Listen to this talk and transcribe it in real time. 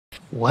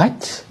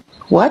What?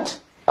 What?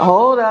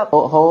 Hold up.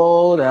 Oh,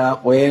 hold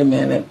up. Wait a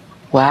minute.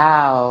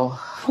 Wow.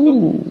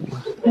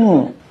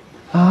 Ooh.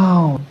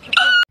 Oh.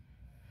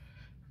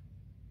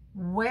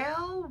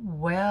 Well.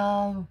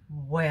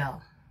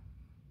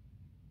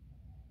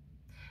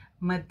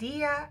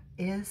 Madea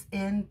is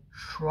in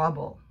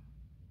trouble.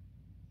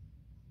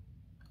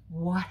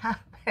 What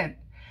happened?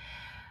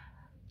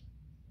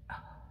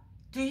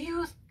 Do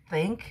you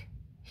think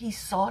he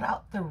sought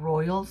out the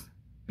royals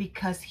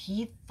because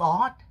he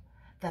thought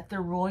that the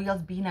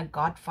royals, being a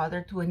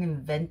godfather to an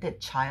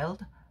invented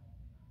child,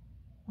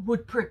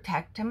 would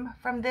protect him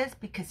from this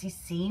because he's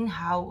seen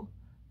how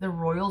the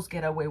royals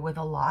get away with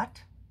a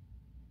lot?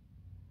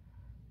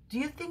 Do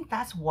you think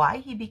that's why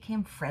he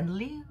became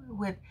friendly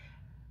with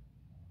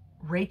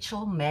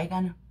Rachel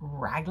Meghan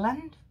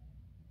Ragland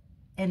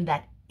and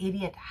that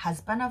idiot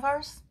husband of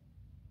ours?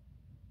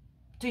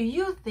 Do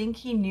you think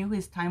he knew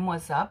his time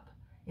was up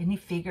and he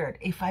figured,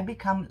 if I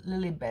become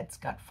Lilibet's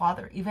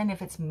godfather, even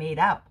if it's made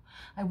up,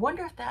 I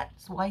wonder if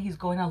that's why he's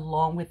going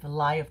along with the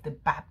lie of the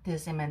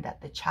baptism and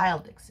that the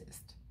child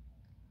exists?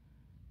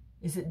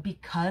 Is it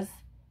because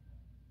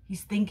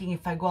he's thinking,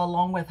 if I go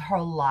along with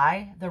her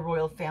lie, the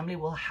royal family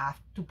will have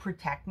to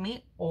protect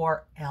me,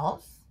 or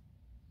else?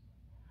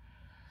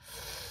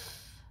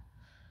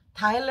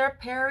 Tyler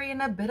Perry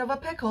in a bit of a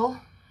pickle.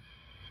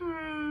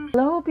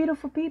 Hello,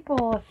 beautiful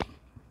people.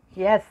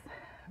 Yes,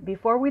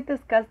 before we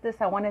discuss this,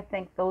 I want to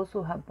thank those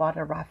who have bought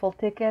a raffle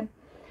ticket.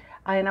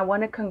 And I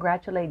want to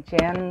congratulate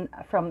Jen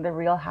from the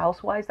Real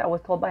Housewives. I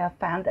was told by a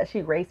fan that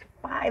she raised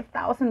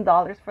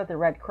 $5,000 for the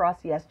Red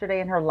Cross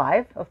yesterday in her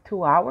live of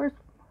 2 hours.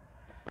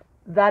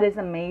 That is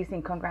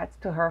amazing. Congrats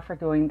to her for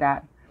doing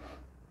that.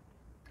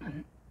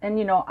 And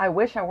you know, I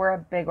wish I were a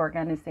big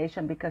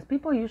organization because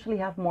people usually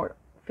have more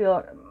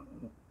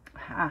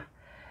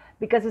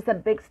because it's a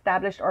big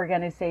established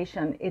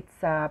organization.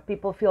 It's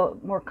people feel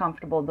more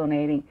comfortable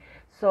donating.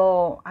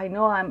 So I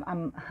know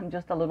I'm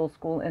just a little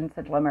school in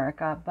Central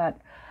America, but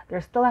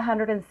there's still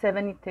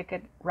 170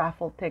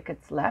 raffle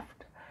tickets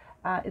left.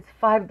 It's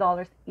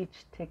 $5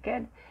 each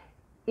ticket.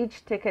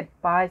 Each ticket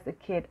buys the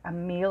kid a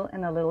meal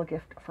and a little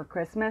gift for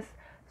Christmas.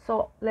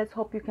 So let's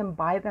hope you can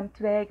buy them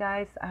today,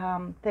 guys.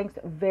 Thanks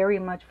very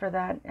much for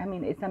that. I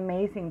mean, it's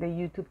amazing, the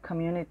YouTube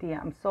community.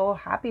 I'm so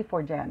happy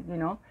for Jen, you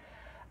know.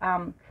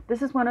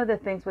 This is one of the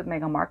things with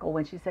Meghan Markle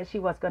when she said she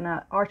was going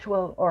to,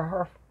 or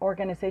her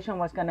organization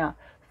was going to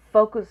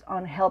focus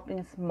on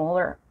helping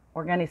smaller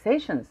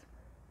organizations.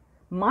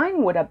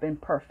 Mine would have been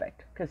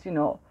perfect because, you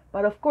know,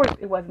 but of course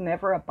it was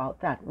never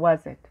about that,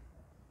 was it?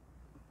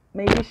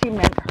 Maybe she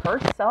meant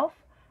herself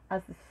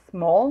as a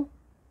small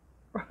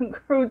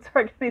recruits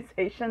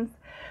organizations.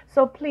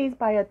 So please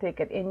buy a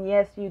ticket. And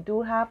yes, you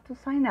do have to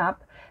sign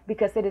up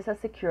because it is a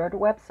secured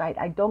website.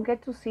 I don't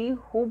get to see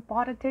who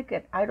bought a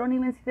ticket. I don't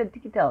even see the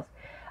details.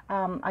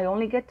 I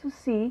only get to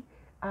see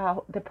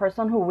the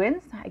person who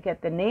wins. I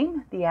get the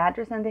name, the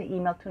address, and the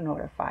email to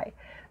notify.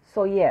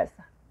 So yes,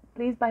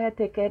 please buy a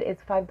ticket.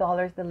 It's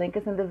 $5. The link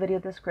is in the video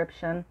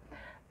description.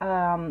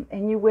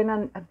 And you win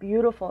a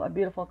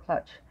beautiful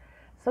clutch.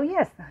 So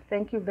yes,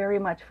 thank you very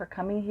much for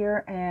coming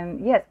here.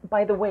 And yes,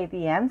 by the way,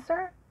 the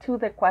answer to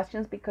the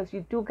questions, because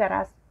you do get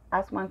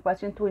asked one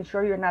question to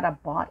ensure you're not a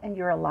bot and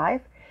you're alive,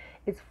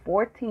 it's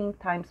 14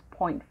 times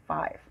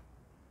 0.5.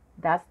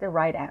 That's the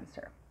right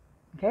answer.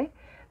 Okay,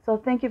 so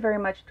thank you very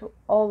much to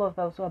all of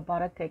those who have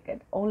bought a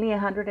ticket. Only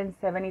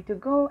 170 to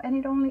go,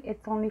 and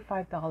it's only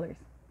 $5.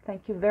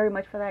 Thank you very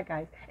much for that,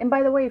 guys. And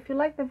by the way, if you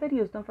like the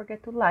videos, don't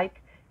forget to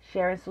like,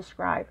 share, and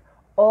subscribe.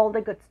 All the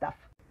good stuff.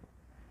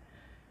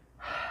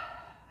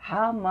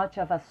 How much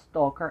of a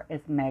stalker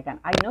is Meghan?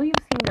 I know you've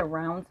seen the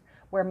rounds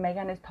where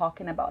Meghan is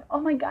talking about,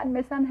 oh my God,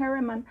 Miss Ann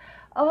Harriman,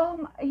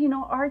 you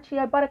know, Archie,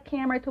 I bought a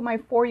camera to my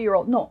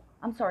 4-year-old. No,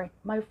 I'm sorry,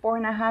 my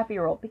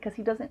 4.5-year-old, because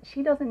she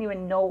doesn't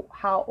even know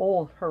how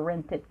old her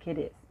rented kid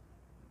is.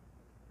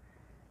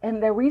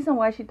 And the reason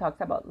why she talks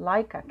about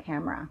Leica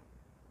camera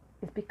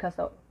is because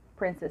of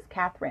Princess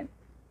Catherine,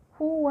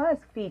 who was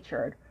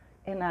featured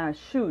in a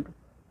shoot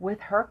with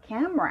her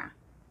camera.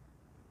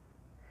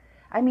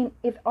 I mean,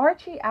 if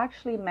Archie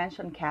actually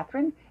mentioned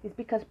Catherine, it's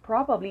because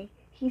probably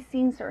he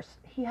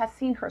has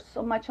seen her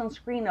so much on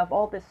screen of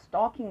all this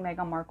stalking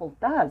Meghan Markle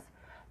does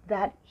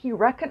that he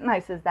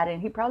recognizes that,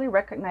 and he probably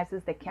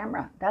recognizes the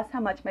camera. That's how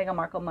much Meghan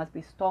Markle must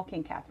be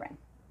stalking Catherine.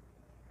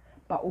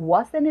 But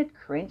wasn't it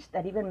cringe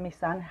that even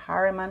Miss Ann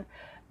Harriman,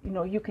 you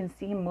know, you can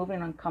see him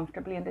moving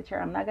uncomfortably in the chair?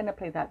 I'm not going to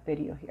play that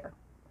video here.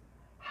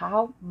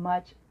 How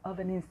much of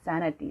an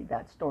insanity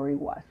that story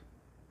was.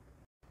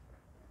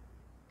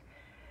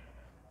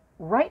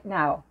 Right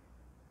now,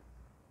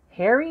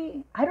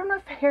 Harry, I don't know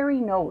if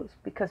Harry knows,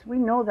 because we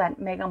know that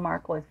Meghan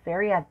Markle is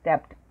very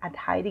adept at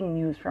hiding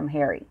news from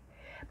Harry.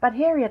 But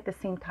Harry at the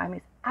same time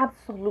is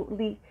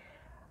absolutely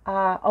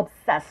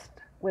obsessed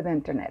with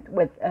internet,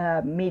 with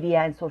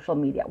media and social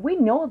media. We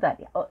know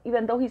that,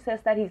 even though he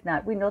says that he's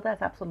not, we know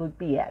that's absolute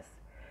BS.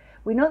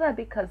 We know that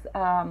because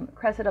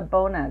Cressida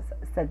Bonas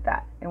said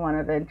that in one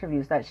of the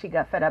interviews, that she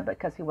got fed up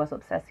because he was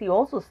obsessed. He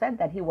also said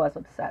that he was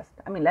obsessed.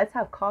 I mean, let's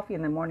have coffee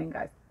in the morning,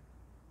 guys.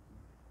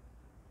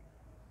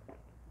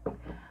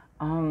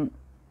 Um,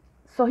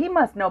 so he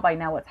must know by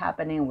now what's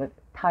happening with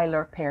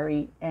Tyler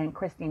Perry and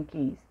Christian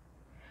Keys.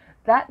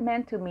 That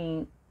meant to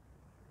me,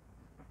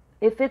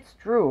 if it's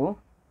true,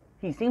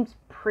 he seems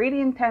pretty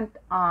intent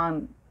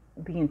on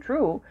being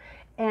true,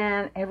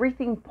 and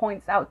everything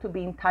points out to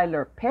being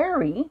Tyler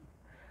Perry.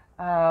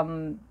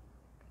 I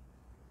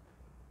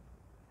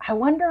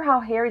wonder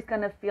how Harry's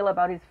going to feel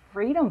about his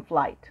freedom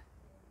flight.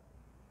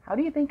 How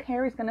do you think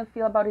Harry's going to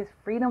feel about his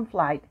freedom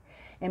flight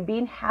and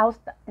being housed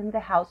in the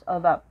house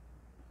of a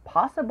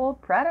possible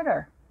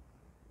predator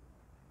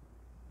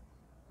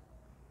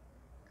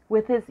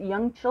with his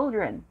young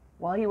children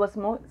while he was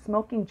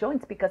smoking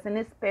joints? Because in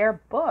his spare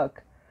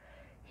book,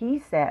 he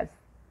says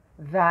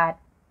that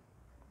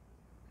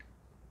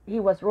he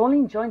was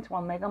rolling joints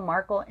while Meghan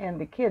Markle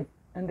and the kid,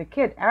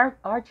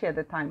 Archie at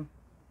the time,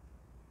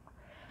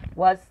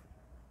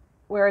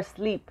 were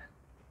asleep.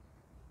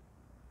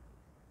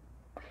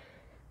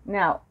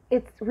 Now,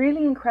 it's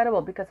really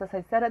incredible because, as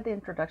I said at the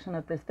introduction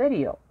of this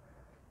video,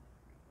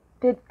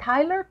 did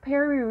Tyler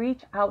Perry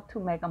reach out to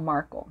Meghan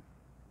Markle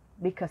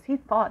because he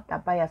thought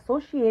that by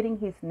associating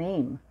his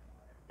name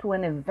to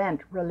an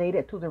event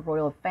related to the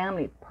royal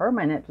family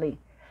permanently,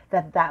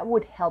 that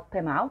would help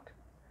him out?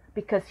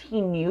 Because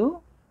he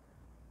knew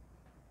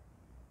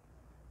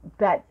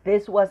that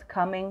this was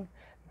coming.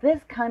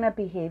 This kind of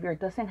behavior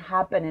doesn't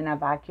happen in a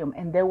vacuum,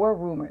 and there were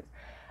rumors.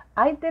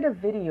 I did a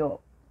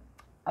video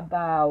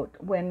about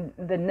when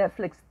the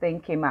Netflix thing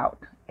came out,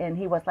 and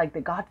he was like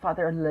the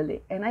godfather of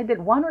Lily, and I did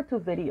 1 or 2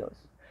 videos.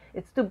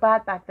 It's too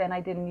bad back then I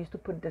didn't used to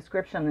put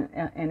description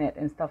in it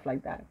and stuff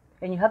like that,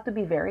 and you have to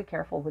be very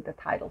careful with the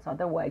titles,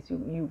 otherwise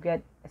you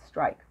get a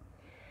strike.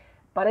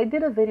 But I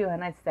did a video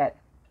and I said,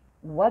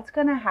 what's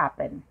gonna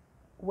happen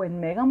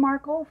when Meghan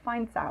Markle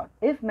finds out,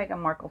 if Meghan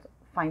Markle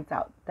finds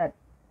out that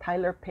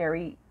Tyler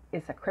Perry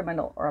is a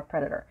criminal or a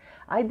predator?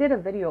 I did a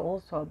video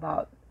also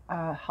about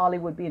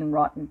Hollywood being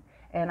rotten,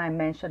 and I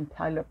mentioned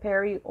Tyler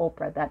Perry,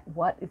 Oprah, that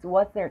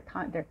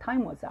their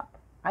time was up.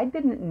 I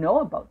didn't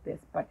know about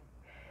this, but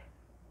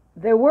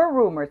there were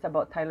rumors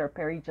about Tyler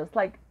Perry, just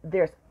like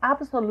there's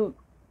absolute,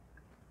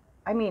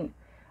 I mean,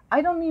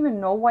 I don't even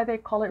know why they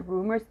call it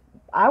rumors.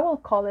 I will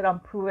call it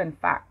unproven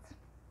facts.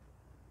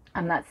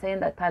 I'm not saying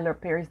that Tyler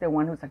Perry is the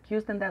one who's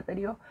accused in that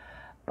video,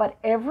 but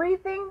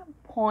everything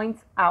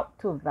points out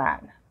to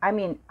that. I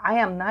mean, I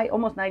am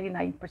almost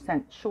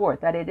 99% sure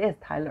that it is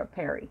Tyler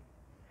Perry.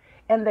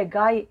 And the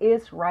guy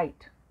is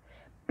right.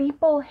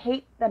 People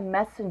hate the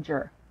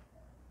messenger.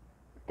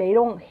 They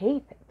don't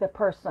hate the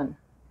person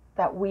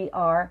that we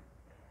are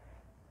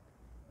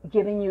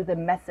giving you the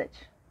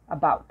message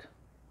about.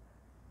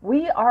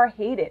 We are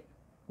hated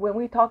when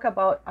we talk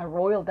about a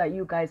royal that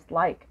you guys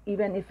like,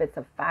 even if it's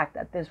a fact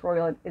that this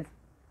royal is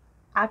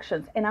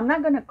actions, and I'm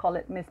not going to call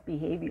it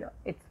misbehavior.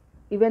 It's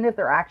even if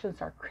their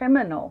actions are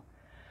criminal,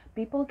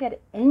 people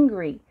get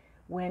angry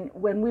when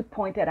we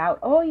point it out.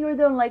 Oh, you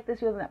don't like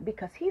this, you don't like,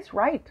 because he's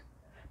right.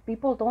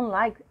 People don't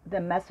like the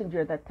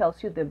messenger that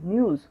tells you the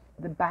news,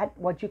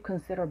 what you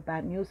consider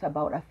bad news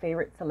about a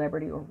favorite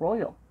celebrity or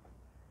royal.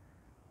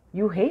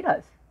 You hate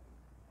us.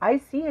 I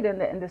see it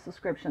in the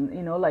subscription,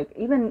 you know, like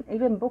even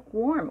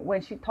Bookworm,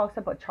 when she talks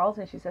about Charles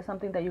and she says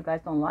something that you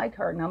guys don't like,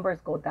 her numbers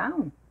go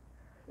down.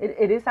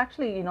 It is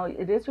actually, you know,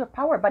 it is your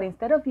power. But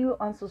instead of you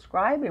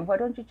unsubscribing, why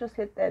don't you just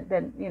hit that,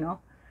 then, you know,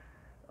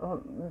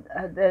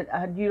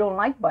 you don't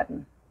like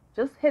button.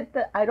 Just hit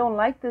the I don't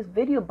like this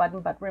video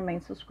button, but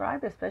remain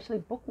subscribed, especially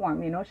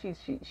Bookworm. You know,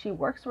 she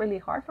works really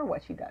hard for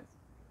what she does.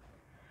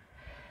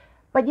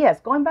 But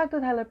yes, going back to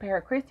Tyler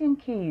Perry, Christian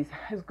Keys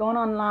has gone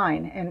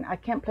online, and I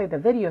can't play the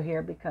video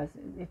here because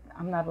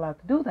I'm not allowed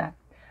to do that.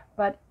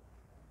 But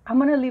I'm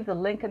going to leave the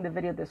link in the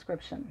video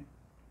description.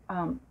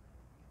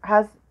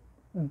 Has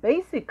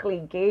basically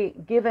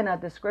given a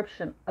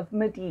description of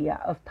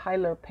madea of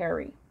Tyler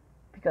Perry,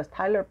 because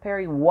Tyler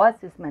Perry was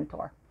his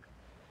mentor.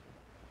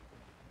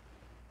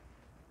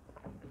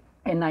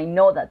 And I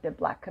know that the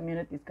black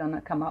community is going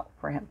to come out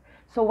for him.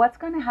 So what's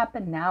going to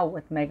happen now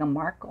with Meghan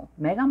Markle?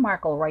 Meghan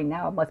Markle right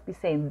now must be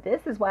saying,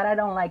 this is what I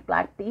don't like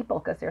black people,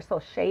 because they're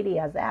so shady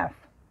as F.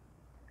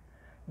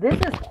 This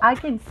is, I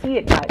can see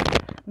it, guys.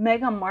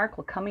 Meghan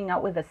Markle coming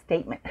out with a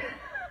statement.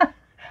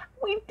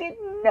 We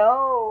didn't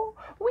know.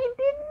 We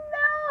didn't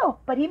know.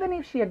 But even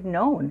if she had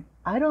known,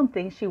 I don't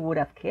think she would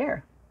have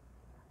cared.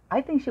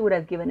 I think she would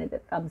have given it a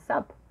thumbs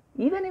up.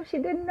 Even if she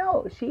didn't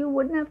know, she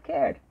wouldn't have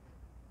cared.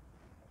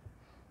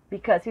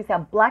 Because he's a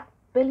black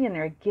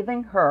billionaire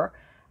giving her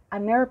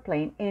an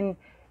airplane.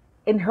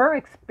 In her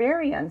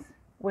experience,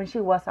 when she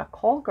was a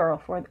call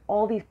girl for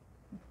all these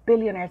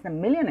billionaires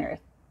and millionaires,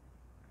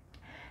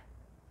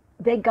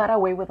 they got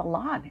away with a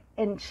lot.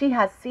 And she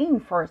has seen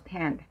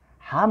firsthand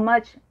how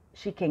much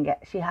she can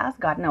get. She has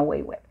gotten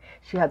away with.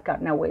 She has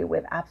gotten away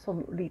with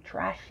absolutely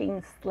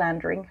trashing,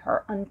 slandering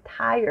her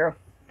entire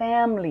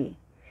family,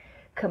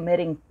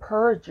 committing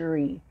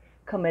perjury,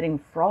 committing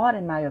fraud,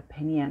 in my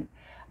opinion.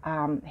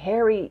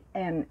 Harry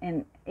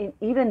and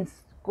even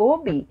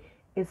Scobie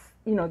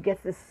is,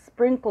 gets this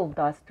sprinkle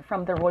dust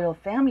from the royal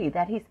family,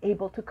 that he's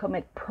able to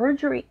commit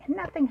perjury and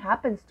nothing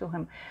happens to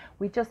him.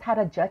 We just had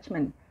a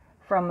judgment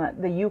from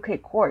the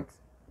UK courts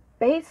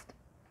based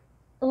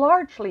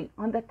largely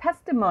on the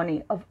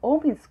testimony of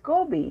Omi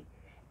Scobie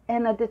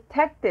and a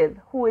detective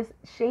who is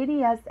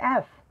shady as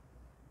F,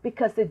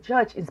 because the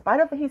judge, in spite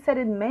of what he said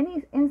in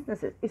many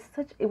instances,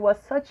 it was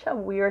such a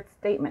weird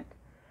statement.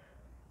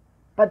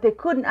 But they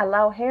couldn't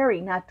allow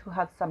Harry not to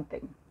have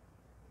something.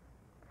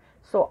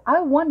 So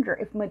I wonder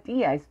if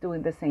Madea is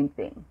doing the same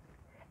thing.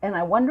 And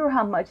I wonder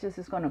how much this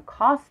is going to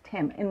cost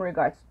him in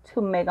regards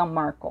to Meghan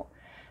Markle.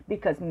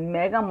 Because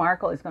Meghan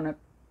Markle is going to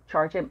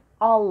charge him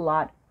a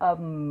lot of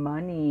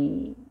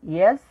money.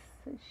 Yes,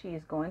 she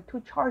is going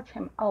to charge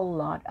him a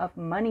lot of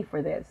money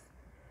for this.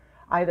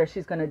 Either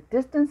she's going to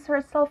distance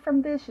herself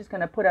from this, she's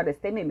going to put out a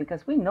statement,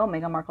 because we know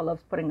Meghan Markle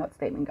loves putting out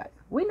statements, guys.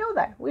 We know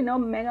that. We know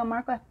Meghan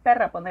Markle es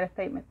perra poner a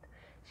statement.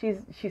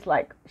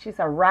 She's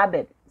a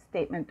rabid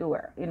statement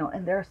doer,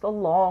 and they're so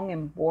long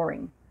and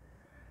boring.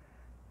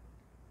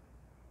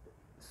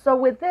 So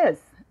with this,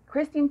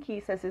 Christian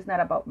Key says it's not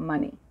about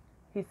money.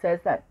 He says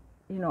that,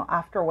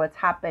 after what's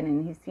happened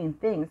and he's seen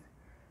things,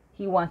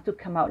 he wants to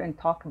come out and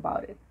talk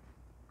about it.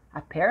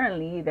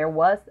 Apparently, there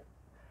was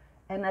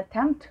an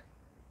attempt.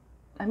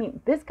 I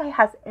mean, this guy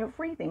has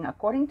everything.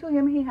 According to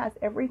him, he has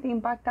everything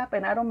backed up.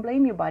 And I don't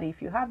blame you, buddy,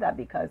 if you have that,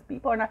 because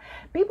people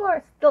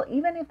are still,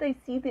 even if they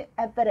see the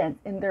evidence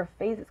in their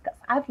faces, because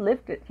I've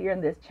lived it here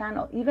in this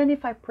channel, even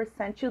if I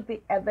present you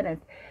the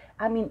evidence,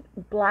 I mean,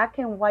 black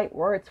and white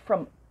words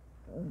from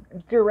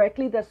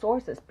directly the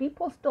sources,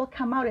 people still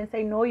come out and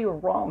say, no, you're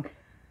wrong.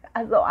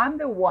 As though I'm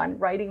the one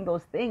writing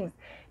those things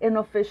in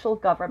official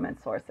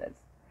government sources.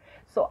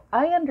 So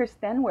I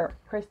understand where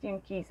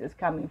Christian Keys is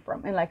coming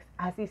from. And like,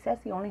 as he says,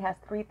 he only has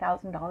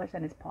 $3,000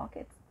 in his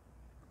pockets.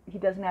 He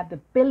doesn't have the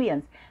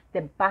billions,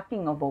 the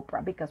backing of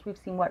Oprah, because we've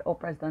seen what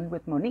Oprah has done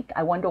with Monique.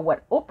 I wonder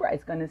what Oprah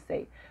is going to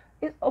say.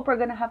 Is Oprah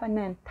going to have an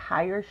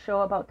entire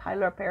show about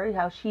Tyler Perry,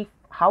 how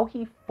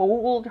he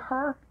fooled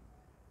her?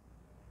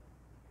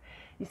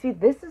 You see,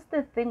 this is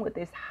the thing with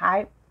these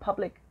high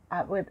public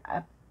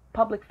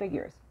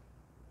figures.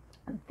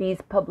 These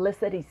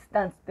publicity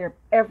stunts, they're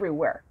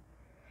everywhere.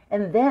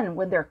 And then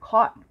when they're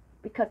caught,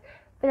 because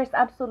there's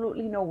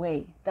absolutely no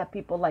way that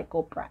people like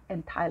Oprah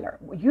and Tyler,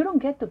 you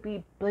don't get to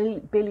be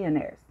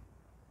billionaires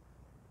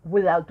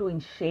without doing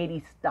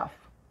shady stuff,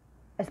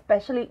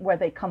 especially where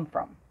they come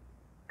from,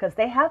 because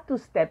they have to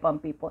step on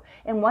people.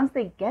 And once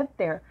they get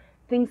there,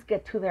 things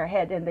get to their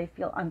head and they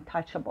feel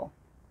untouchable.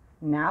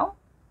 Now,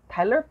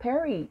 Tyler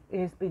Perry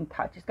is being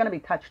touched. He's going to be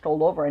touched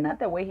all over, and not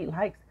the way he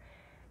likes.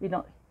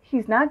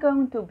 He's not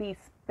going to be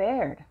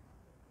spared,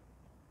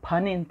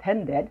 pun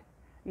intended.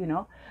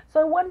 So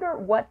I wonder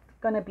what's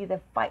going to be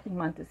the fight in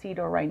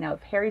Montecito right now.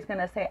 If Harry's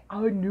going to say,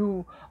 I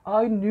knew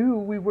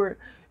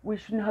we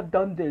shouldn't have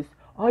done this.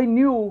 I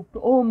knew,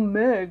 oh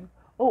Meg,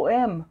 oh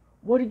Em,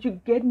 what did you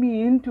get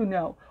me into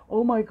now?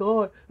 Oh my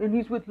God, and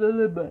he's with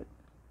Lilibet,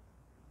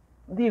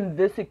 the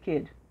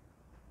Invisikid.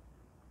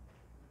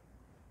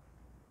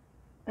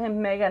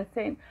 And Meghan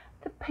saying,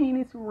 the pain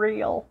is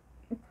real.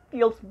 It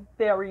feels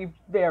very,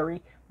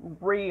 very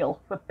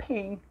real, the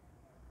pain.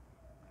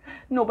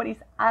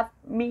 Nobody's asked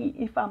me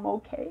if I'm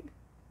okay.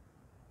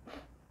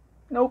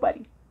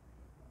 Nobody.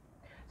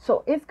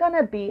 So it's going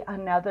to be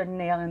another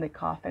nail in the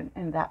coffin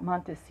in that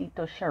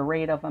Montecito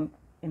charade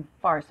in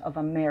farce of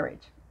a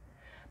marriage.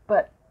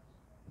 But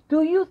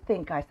do you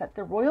think, guys, that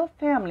the royal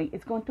family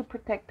is going to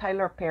protect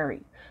Tyler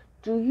Perry?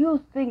 Do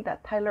you think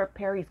that Tyler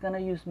Perry is going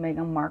to use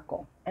Meghan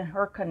Markle and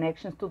her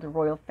connections to the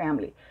royal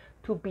family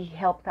to be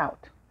helped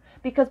out?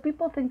 Because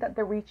people think that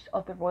the reach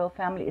of the royal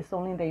family is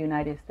only in the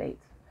United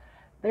States.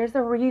 There's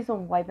a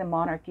reason why the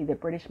monarchy, the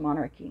British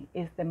monarchy,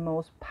 is the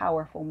most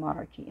powerful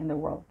monarchy in the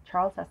world.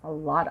 Charles has a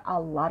lot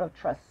of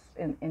trusts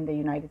in the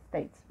United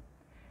States.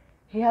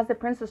 He has the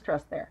Princess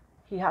Trust there.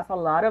 He has a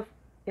lot of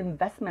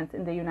investments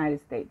in the United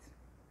States.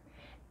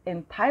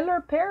 And Tyler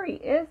Perry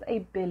is a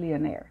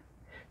billionaire.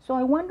 So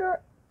I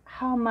wonder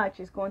how much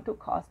it's going to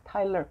cost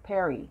Tyler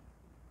Perry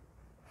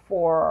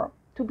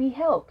to be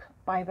helped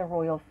by the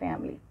royal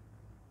family.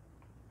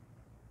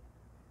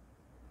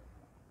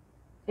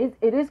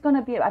 It is going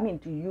to be, I mean,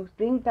 do you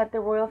think that the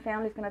royal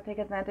family is going to take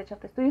advantage of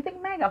this? Do you think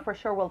Meghan for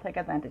sure will take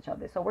advantage of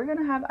this? So we're going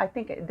to have, I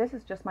think, this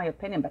is just my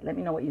opinion, but let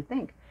me know what you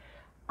think.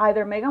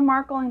 Either Meghan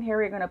Markle and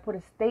Harry are going to put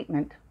a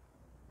statement.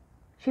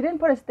 She didn't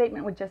put a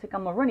statement with Jessica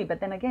Mulroney,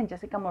 but then again,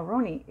 Jessica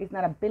Mulroney is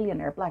not a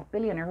billionaire, black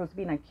billionaire who's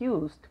been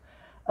accused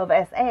of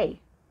SA,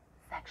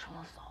 sexual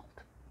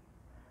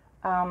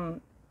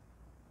assault.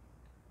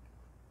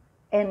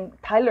 And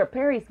Tyler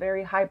Perry is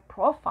very high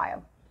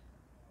profile.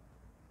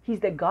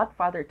 He's the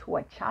godfather to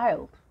a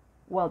child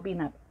while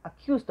being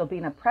accused of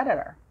being a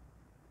predator.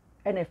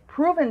 And if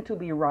proven to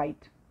be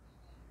right,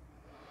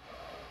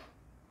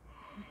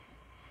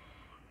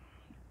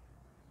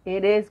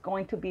 it is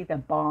going to be the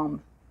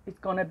bomb. It's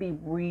going to be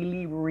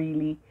really,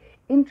 really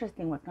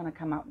interesting what's going to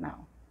come out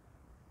now.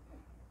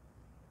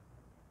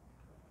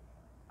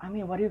 I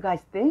mean, what do you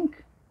guys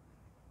think?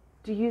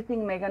 Do you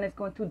think Meghan is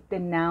going to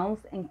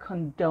denounce and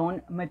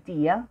condone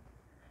Madea?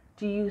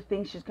 Do you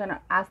think she's going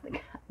to ask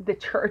the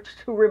church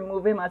to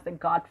remove him as the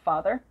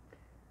godfather?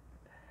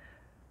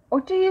 Or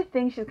do you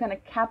think she's going to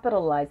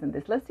capitalize on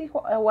this? Let's see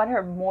what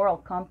her moral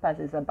compass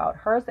is about,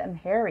 hers and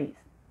Harry's.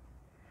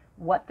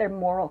 What their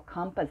moral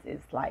compass is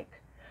like.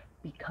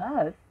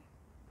 Because,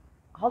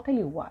 I'll tell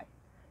you why.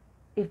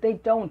 If they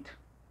don't,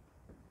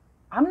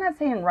 I'm not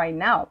saying right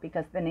now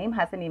because the name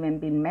hasn't even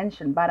been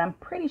mentioned, but I'm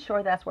pretty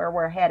sure that's where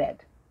we're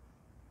headed.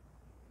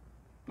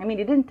 I mean,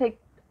 it didn't take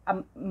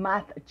a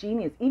math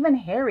genius. Even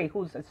Harry,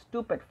 who's a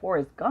stupid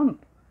Forrest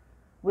Gump,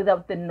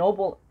 without the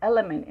noble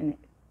element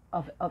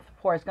of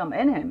Forrest Gump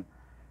in him,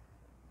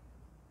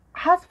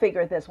 has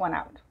figured this one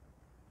out.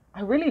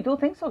 I really do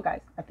think so,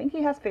 guys. I think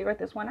he has figured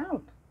this one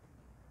out.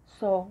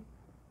 So,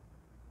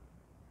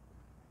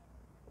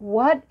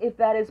 what if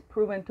that is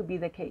proven to be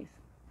the case?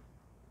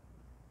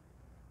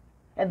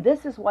 And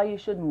this is why you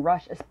shouldn't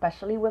rush,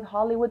 especially with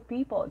Hollywood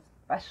people.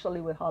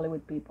 Especially with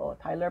Hollywood people.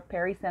 Tyler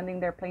Perry sending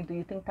their plane. Do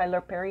you think Tyler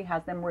Perry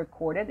has them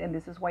recorded? And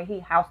this is why he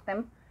housed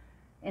them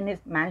in his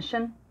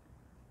mansion?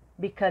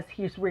 Because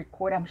he's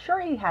recording. I'm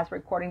sure he has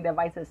recording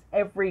devices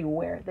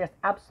everywhere. There's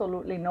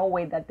absolutely no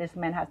way that this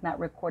man has not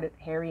recorded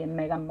Harry and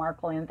Meghan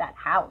Markle in that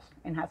house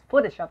and has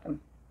footage of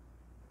them.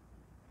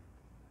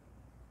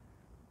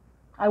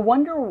 I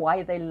wonder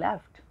why they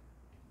left.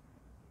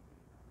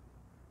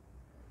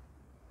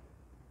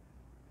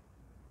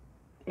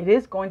 It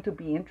is going to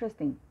be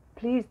interesting.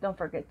 Please don't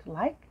forget to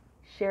like,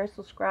 share,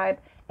 subscribe,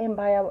 and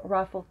buy a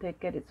raffle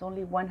ticket. It's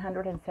only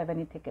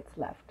 170 tickets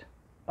left.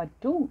 But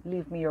do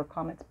leave me your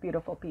comments,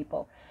 beautiful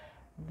people.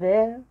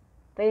 The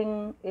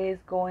thing is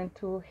going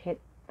to hit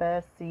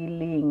the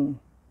ceiling.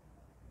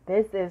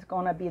 This is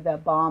going to be the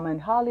bomb in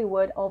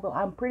Hollywood, although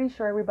I'm pretty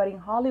sure everybody in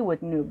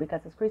Hollywood knew,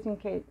 because as Christian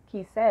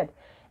Key said,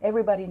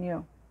 everybody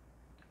knew.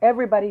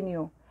 Everybody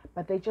knew,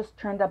 but they just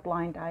turned a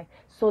blind eye.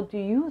 So do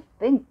you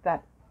think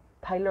that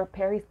Tyler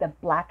Perry's the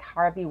Black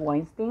Harvey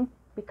Weinstein?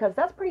 Because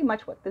that's pretty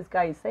much what this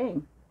guy is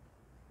saying.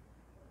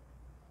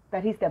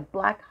 That he's the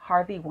Black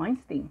Harvey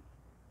Weinstein.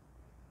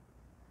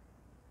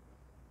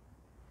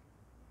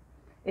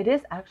 It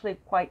is actually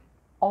quite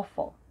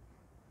awful.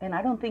 And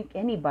I don't think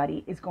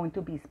anybody is going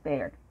to be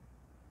spared.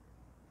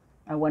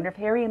 I wonder if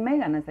Harry and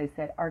Meghan, as I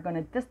said, are going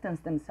to distance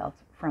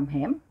themselves from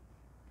him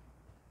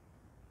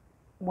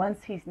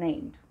once he's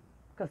named.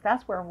 Because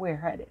that's where we're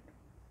headed.